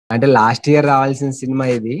అంటే last year రావాల్సిన cinema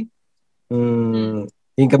ఇది.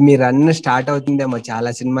 ఇంకా మీ రన్ స్టార్ట్ అవుతుందేమో, చాలా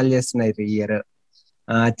సినిమాలు చేస్తున్నారు ఈ ఇయర్.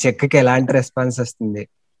 చెక్కి ఎలాంటి రెస్పాన్స్ వస్తుంది?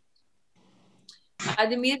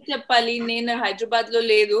 అది మీరు చెప్పాలి. నేను హైదరాబాద్ లో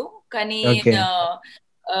లేదు, కానీ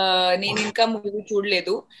నేను ఇంకా మూవీ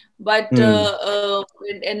చూడలేదు. బట్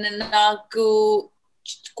నాకు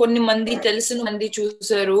కొన్ని మంది తెలిసిన మంది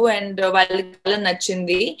చూసారు అండ్ వాళ్ళకి చాలా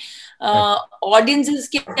నచ్చింది. ఆడియన్సెస్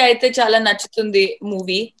కి అయితే చాలా నచ్చుతుంది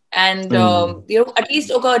మూవీ. అండ్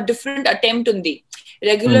అట్లీస్ట్ ఒక డిఫరెంట్ అటెంప్ట్ ఉంది,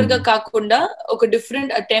 రెగ్యులర్ గా కాకుండా ఒక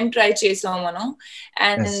డిఫరెంట్ అటెంప్ట్ ట్రై చేసాం మనం.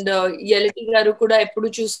 అండ్ యలటి గారు కూడా ఎప్పుడు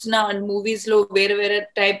చూస్తున్నా మూవీస్ లో వేరే వేరే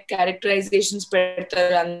టైప్ క్యారెక్టరైజేషన్స్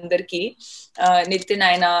పెడతారు అందరికి. నితిన్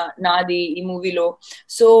ఆయన నాది ఈ మూవీలో.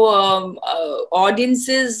 సో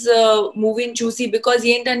ఆడియన్సెస్ మూవీని చూసి, బికాజ్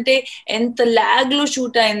ఏంటంటే ఎంత లాగ్ లో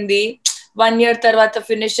షూట్ అయింది, 1 year తర్వాత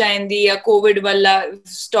ఫినిష్ అయింది, ఆ కోవిడ్ వల్ల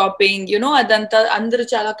స్టాపింగ్, అదంతా అందరూ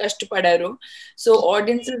చాలా కష్టపడారు. సో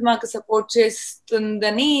ఆడియన్సెస్ మాకు సపోర్ట్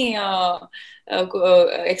చేస్తుందని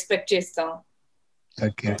ఎక్స్పెక్ట్ చేస్తాం.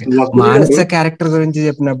 మానస క్యారెక్టర్ గురించి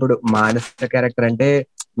చెప్పినప్పుడు, మానస క్యారెక్టర్ అంటే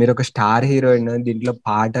మీరు ఒక స్టార్ హీరోయిన్, దీంట్లో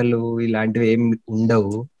పాటలు ఇలాంటివి ఏమి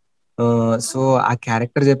ఉండవు. సో ఆ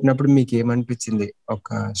క్యారెక్టర్ చెప్పినప్పుడు మీకు ఏమనిపించింది ఒక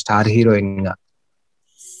స్టార్ హీరోయిన్ గా?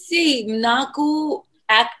 నాకు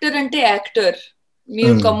యాక్టర్ అంటే యాక్టర్,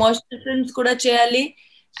 మీరు కమర్షియల్ ఫిల్మ్స్ కూడా చేయాలి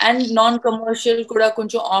అండ్ నాన్ కమర్షియల్ కూడా,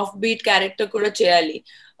 కొంచెం ఆఫ్ బీట్ క్యారెక్టర్ కూడా చేయాలి.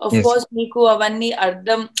 ఆఫ్ కోర్స్ మీకు అవన్నీ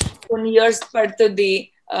అర్థం కొన్ని ఇయర్స్ పడుతుంది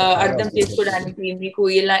అర్థం చేసుకోవడానికి, మీకు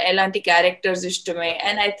ఎలాంటి క్యారెక్టర్స్ ఇష్టమే.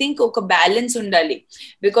 అండ్ ఐ థింక్ ఒక బ్యాలెన్స్ ఉండాలి,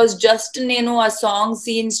 బికాస్ జస్ట్ నేను ఆ సాంగ్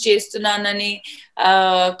సీన్స్ చేస్తున్నానని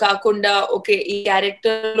కాకుండా, ఓకే ఈ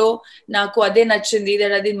క్యారెక్టర్ లో నాకు అదే నచ్చింది,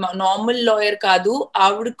 అది నార్మల్ లాయర్ కాదు,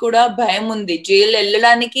 ఆవిడ కూడా భయం ఉంది, జైలు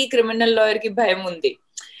వెళ్ళడానికి క్రిమినల్ లాయర్ కి భయం ఉంది.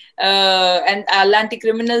 అండ్ అలాంటి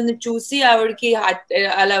క్రిమినల్ ని చూసి ఆవిడకి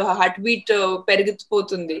అలా హార్ట్ బీట్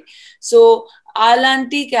పెరిగిపోతుంది. సో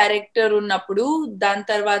అలాంటి క్యారెక్టర్ ఉన్నప్పుడు దాని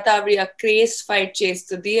తర్వాత ఆవిడ ఆ కేస్ ఫైట్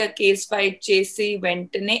చేస్తుంది, ఆ కేస్ ఫైట్ చేసి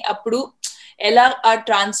వెంటనే అప్పుడు ఎలా ఆ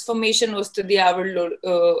ట్రాన్స్ఫర్మేషన్ వస్తుంది ఆవిడలో,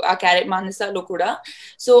 ఆ మానసలో కూడా.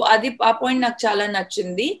 సో అది ఆ పాయింట్ నాకు చాలా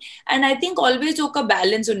నచ్చింది. అండ్ ఐ థింక్ ఆల్వేస్ ఒక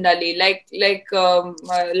బ్యాలెన్స్ ఉండాలి,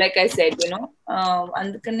 లైక్ ఐ సెడ్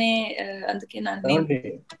అందుకే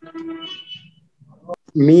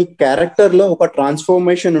మీ క్యారెక్టర్ లో ఒక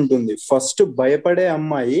ట్రాన్స్ఫర్మేషన్ ఉంటుంది. ఫస్ట్ భయపడే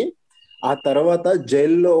అమ్మాయి, ఆ తర్వాత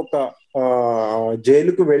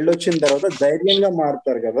జైలుకు వెళ్ళొచ్చిన తర్వాత ధైర్యంగా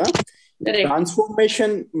మారుతారు కదా.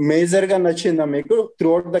 ట్రాన్స్ఫర్మేషన్ మేజర్ గా నచ్చిందా మీకు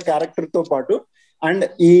త్రూఅవుట్ ద క్యారెక్టర్ తో పాటు? అండ్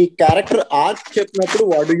ఈ క్యారెక్టర్ ఆర్క్ చెప్పినప్పుడు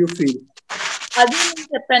వాట్ డు యూ ఫీల్? అదే నేను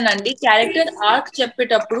చెప్పానండి, క్యారెక్టర్ ఆర్క్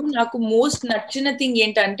చెప్పేటప్పుడు నాకు మోస్ట్ నచ్చిన థింగ్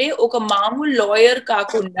ఏంటంటే, ఒక మామూలు లాయర్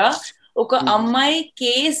కాకుండా ఒక అమ్మాయి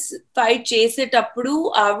కేస్ ఫైట్ చేసేటప్పుడు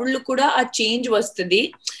ఆవిళ్ళు కూడా ఆ చేంజ్ వస్తుంది,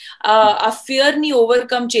 ఆ ఫియర్ ని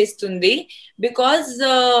ఓవర్కమ్ చేస్తుంది. బికాజ్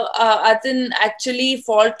అతను యాక్చువల్లీ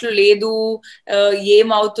ఫాల్ట్ లేదు,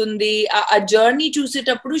 ఏమవుతుంది ఆ జర్నీ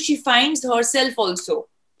చూసేటప్పుడు she finds her self also.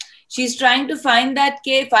 She's trying to find that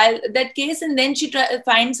case and then she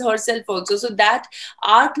finds herself also. So that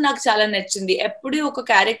arc నాకు చాలా నచ్చింది. ఎప్పుడు ఒక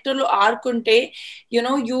క్యారెక్టర్ లో ఆర్క్ ఉంటే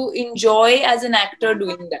you enjoy as an actor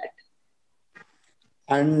doing that.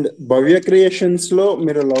 And Bhavya creations లో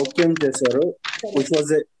మీరు లౌక్యం చేశారు, which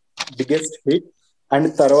was a biggest hit. And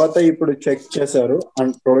తర్వాత ఇప్పుడు చెక్ చేశారు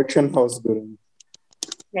అండ్ ప్రొడక్షన్ హౌస్ గురించి.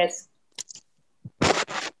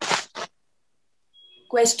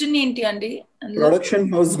 క్వశ్చన్ ఏంటి అండి? ప్రొడక్షన్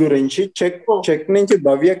హౌస్ గురించి. చెక్ నుంచి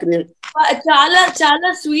భవ్య క్రియేట్ చాలా చాలా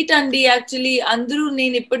స్వీట్ అండి. యాక్చువల్లీ అందరూ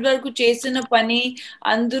నేను ఇప్పటి వరకు చేసిన పని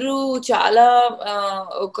అందరూ చాలా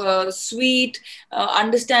ఒక స్వీట్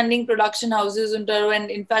అండర్స్టాండింగ్ ప్రొడక్షన్ హౌసెస్ ఉంటారు.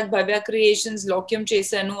 అండ్ ఇన్ఫాక్ట్ భవ్య క్రియేషన్స్ లోక్యం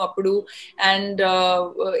చేశాను అప్పుడు, అండ్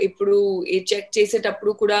ఇప్పుడు ఈ చెక్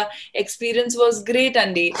చేసేటప్పుడు కూడా ఎక్స్పీరియన్స్ వాజ్ గ్రేట్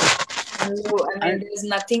అండి. I mean, there's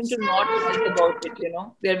nothing to not like about it,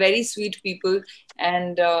 They're very sweet people,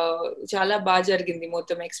 and chala baga jarigindi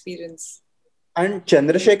mottam experience. And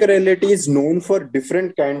Chandrasekhar Elleti is known for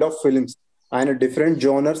different kind of films and different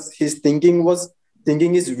genres. His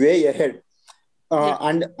thinking is way ahead.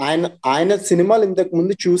 And ఆయన సినిమాలు ఇంతకు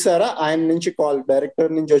ముందు చూసారా? ఆయన నుంచి director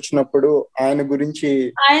నుంచి వచ్చినప్పుడు ఆయన గురించి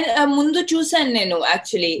ఆయన ముందు చూసాను నేను.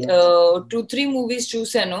 యాక్చువల్లీ 2-3 మూవీస్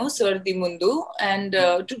చూసాను సార్ ది ముందు, అండ్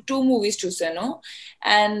 2 మూవీస్ చూసాను.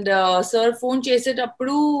 అండ్ సార్ ఫోన్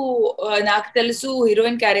చేసేటప్పుడు నాకు తెలుసు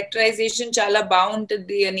హీరోయిన్ క్యారెక్టరైజేషన్ చాలా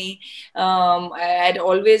బాగుంటుంది అని I had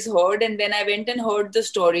always heard, and then I went and heard the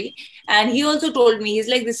story, and he also told me,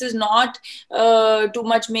 he's like, this is not too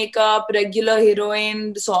much makeup, regular heroine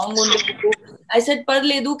song ఉండదు. I said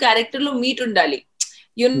పర్లేదు, character లో meet ఉండాలి.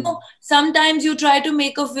 You know, sometimes you try to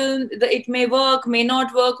make a film, it may work, may not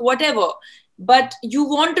work, whatever, but you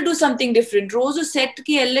want to do something different. రోజు set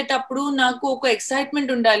కి వెళ్ళేటప్పుడు నాకు ఒక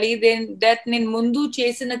excitement ఉండాలి, దట్ నేను ముందు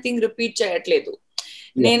చేసిన థింగ్ రిపీట్ చేయట్లేదు,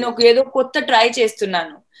 నేను ఏదో కొత్త ట్రై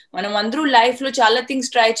చేస్తున్నాను. మనం అందరూ లైఫ్ లో చాలా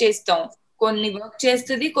థింగ్స్ ట్రై చేస్తాం, కొన్ని వర్క్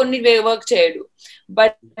చేస్తుంది, కొన్ని వర్క్ చేయడు,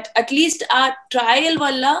 బట్ అట్లీస్ట్ ఆ ట్రయల్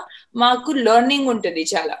వల్ల మాకు లెర్నింగ్ ఉంటుంది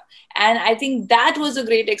చాలా. And I think that was a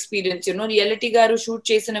great experience, you know, reality garu shoot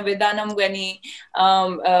chesina vidanam gani,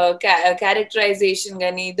 characterization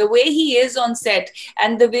gani, the way he is on set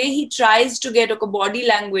and the way he tries to get a body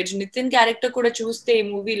language. Nithiin character kuda chuste ee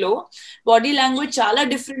movie lo body language chala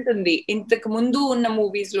different undi intaku mundu unna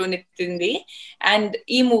movies lo Nithiin di, and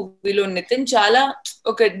ee movie lo Nithiin chala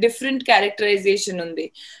oka different characterization undi.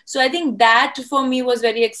 So I think that for me was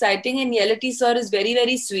very exciting, and reality sir is very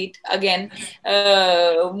very sweet again.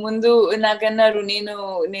 ముందు నాకన్నారు నేను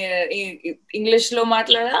English లో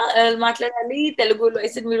మాట్లాడాలి, తెలుగులో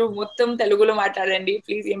అయితే మీరు మొత్తం తెలుగులో మాట్లాడండి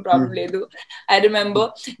ప్లీజ్, ఏం ప్రాబ్లం లేదు. I remember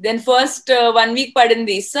then first 1 week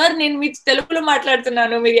పడింది, సార్ నేను మీకు తెలుగులో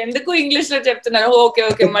మాట్లాడుతున్నాను, మీరు ఎందుకు ఇంగ్లీష్ లో చెప్తున్నారు, ఓకే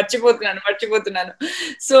ఓకే మర్చిపోతున్నాను.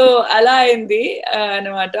 సో అలా అయింది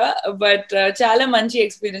అనమాట. బట్ చాలా మంచి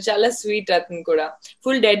ఎక్స్పీరియన్స్, చాలా స్వీట్ అతను కూడా,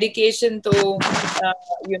 ఫుల్ డెడికేషన్ తో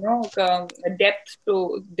యునో ఒక డెప్త్ తో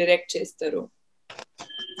డైరెక్ట్ చేస్తారు.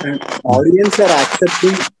 And audience are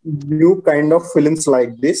accepting new kind of films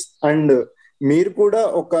like this, and మీరు కూడా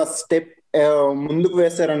ఒక స్టెప్ ముందుకు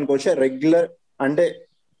వేశారనుకోవచ్చు. రెగ్యులర్ అంటే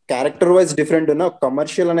క్యారెక్టర్ వైజ్ డిఫరెంట్ ఉన్న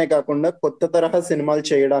కమర్షియల్ అనే కాకుండా కొత్త తరహా సినిమాలు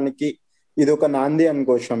చేయడానికి ఇది ఒక నాంది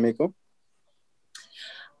అనుకోవచ్చా మీకు?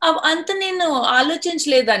 అంత నేను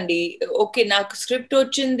ఆలోచించలేదండి. ఓకే నాకు స్క్రిప్ట్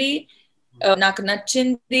వచ్చింది, నాకు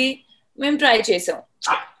నచ్చింది, మేము ట్రై చేసాం.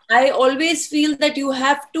 I always feel that you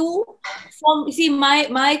have to see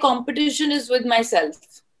my competition is with myself.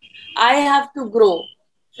 I have to grow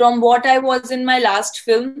from what I was in my last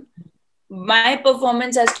film. My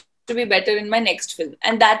performance has to be better in my next film,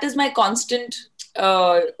 and that is my constant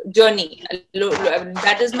journey.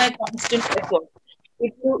 That is my constant effort.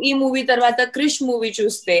 If ee movie tarvata Krish movie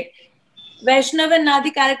chuste, Vaishnav and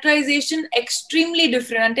Nadi characterization extremely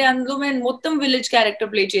different. Ante అందులో నేను మొత్తం village character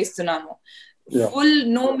play చేస్తున్నాను, full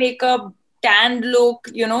no makeup, tanned look,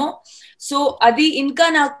 you know. So adi inka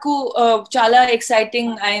naku chala exciting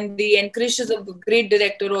ayindi, and Krish is a great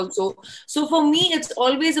director also. So for me it's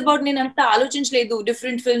always about nenu anta alochinchaladu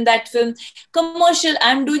different film, that film commercial.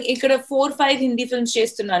 I'm doing ikkada 4-5 Hindi films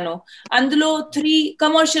chestunnanu, అందులో 3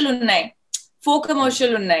 commercial unnai, 4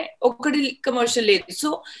 commercial unnai, okadi commercial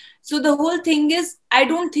ledu. So the whole thing is, I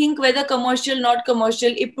don't think whether commercial, not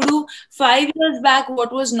commercial. Ippudu 5 years back,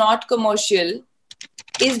 what was not commercial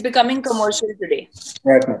is becoming commercial today.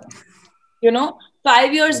 Right. You know,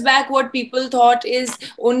 5 years back, what people thought is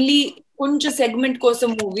only kuncha segment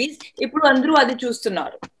kosam movies, ippudu andru adi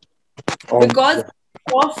chustunnaru because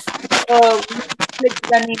of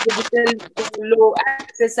digital low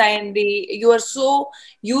access ayindi. You are so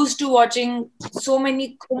used to watching so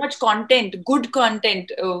much content, good content,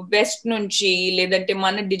 west nunchi ledante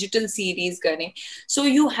mana digital series gani. So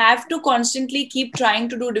you have to constantly keep trying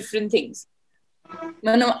to do different things.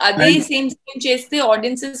 మనం అదే same చేస్తే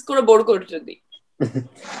audiences కూడా bore కొడుతుంది.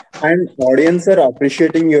 And audience are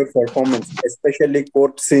appreciating your performance, especially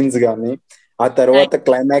court scenes గానీ, ఆ తర్వాత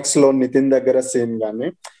climax లో నితిన్ దగ్గర సీన్ గానీ,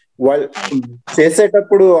 వాళ్ళు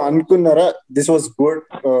చేసేటప్పుడు అనుకున్నారా this was good,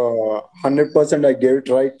 100% I gave it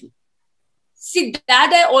right? See,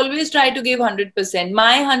 that I always try to give 100%.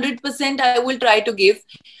 My 100% I will try to give.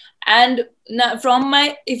 And from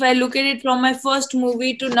if I look at it from my first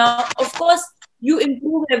movie to now, of course you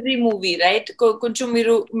improve every movie, right? కొంచెం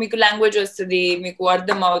మీకు language వస్తుంది, మీకు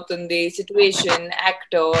అర్థం అవుతుంది, situation,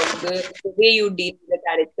 actor, the way you deal with the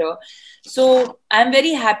character. So I'm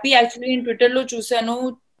very happy actually. in Twitter లో చూసాను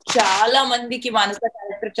చాలా మందికి మానస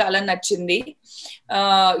క్యారెక్టర్ చాలా నచ్చింది.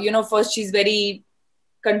 ఫస్ట్ షీఈస్ వెరీ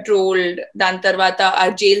కంట్రోల్డ్, దాని తర్వాత ఆ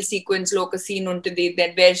జైల్ సీక్వెన్స్ లో ఒక సీన్ ఉంటుంది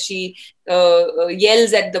that where she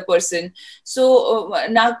yells at the person. So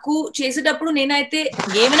నాకు చేసేటప్పుడు నేనైతే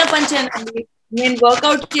ఏమైనా పని చేయనండి, నేను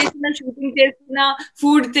వర్కౌట్ చేసిన, షూటింగ్ చేసిన,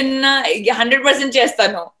 ఫుడ్ తిన్నా 100%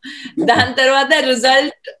 చేస్తాను, దాని తర్వాత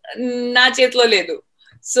రిజల్ట్ నా చేతిలో లేదు.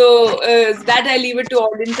 So that I leave it to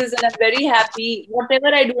audiences, and I'm very happy. Whatever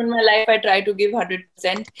I do in my life, I try to give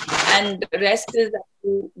 100%, and the rest is up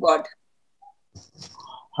to God.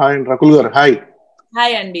 Hi, Rakul garu. Hi. Hi,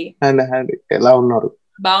 Andy. And ఎలా ఉన్నారు?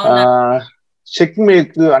 బాగున్నా. Check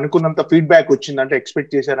మీకు అనుకున్నంత feedback వచ్చిందంటే,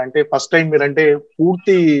 expect చేశారంటే? First time మీరంటే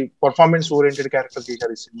పూర్తి performance oriented character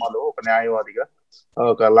చేశారు ఈ సినిమాలో, ఒక న్యాయవాదిగా,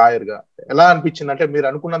 ఒక లాయర్ గా. ఎలా అనిపించింది అంటే మీరు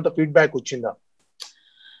అనుకున్నంత ఫీడ్బ్యాక్ వచ్చిందా?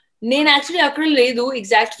 నేను యాక్చువల్లీ అక్కడ లేదు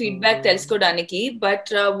ఎగ్జాక్ట్ ఫీడ్బ్యాక్ తెలుసుకోవడానికి, but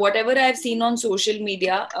what ever I have seen on social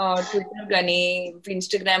media, Twitter గానీ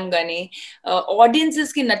ఇన్స్టాగ్రామ్ గానీ,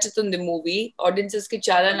 ఆడియన్సెస్ కి నచ్చుతుంది మూవీ, ఆడియన్సెస్ కి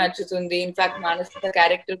చాలా నచ్చుతుంది. ఇన్ఫాక్ట్ మానస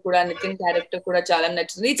క్యారెక్టర్ కూడా, నితిన్ క్యారెక్టర్ కూడా చాలా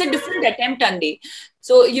నచ్చుతుంది. ఇట్స్ అ డిఫరెంట్ అటెంప్ట్ అండి.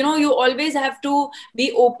 So you always have to be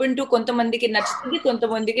open to, కొంతమందికి నచ్చుతుంది,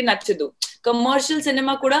 కొంతమందికి నచ్చదు. కమర్షియల్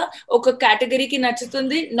సినిమా కూడా ఒక కేటగిరీకి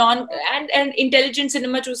నచ్చుతుంది, అండ్ ఇంటెలిజెంట్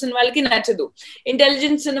సినిమా చూసిన వాళ్ళకి నచ్చదు,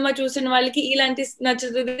 ఇంటెలిజెంట్ సినిమా చూసిన వాళ్ళకి ఇలాంటి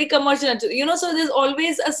నచ్చుతుంది, కమర్షియల్ నచ్చదు. So there's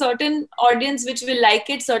always a certain audience which will like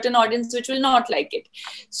it, certain audience which will not like it.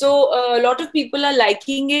 So a lot of people are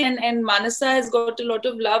liking it, and Manasa has got a lot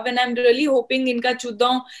of love, and I'm really hoping inka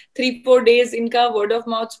chuddam 3-4 days inka word of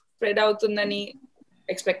mouth spread అవుతుందని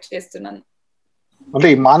expect చేస్తున్నాను. అంటే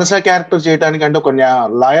ఈ మానస character చేయడానికి అంటే ఒక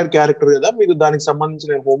lawyer character కదా, మీరు దానికి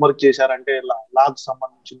సంబంధించిన హోంవర్క్ చేశారంటే లాకి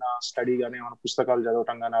సంబంధించిన స్టడీ గానీ ఏమైనా పుస్తకాలు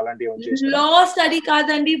చదవటం కానీ అలాంటివి? లా స్టడీ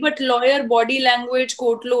కాదండి, బట్ లాయర్ బాడీ లాంగ్వేజ్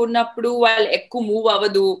కోర్టులో ఉన్నప్పుడు వాళ్ళు ఎక్కువ మూవ్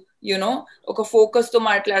అవ్వదు, ఒక ఫోకస్ తో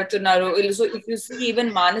మాట్లాడుతున్నారు. So if you see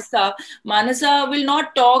even Manasa will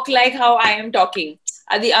not talk like how I'm talking,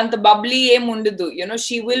 అది అంత బబ్లీ ఏం ఉండదు.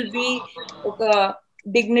 షీ విల్ బి ఒక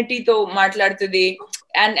డిగ్నిటీతో మాట్లాడుతుంది.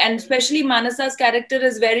 And especially Manasa's character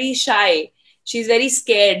is very shy. She's very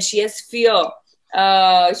scared. She has fear.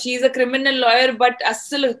 She's a criminal lawyer, but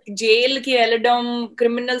asal jail ki veladam,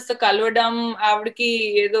 criminals to kalvadam avadiki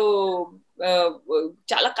edo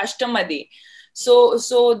chala kashtam adi.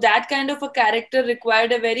 So that kind of a character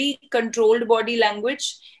required a very controlled body language,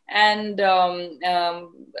 and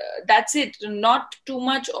that's it. Not too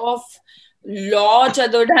much of law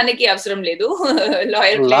చదవడానికి అవసరం లేదు,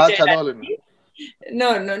 lawyer play చేయడానికి. No.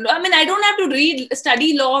 I mean, I don't have to study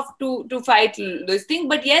law to fight this thing.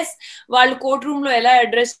 But yes, వాళ్ళు court room లో ఎలా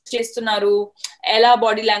address చేస్తున్నారు, ఎలా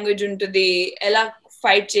body language ఉంటుంది, ఎలా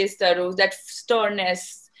ఫైట్ చేస్తారు, that sternness,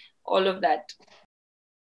 all of that.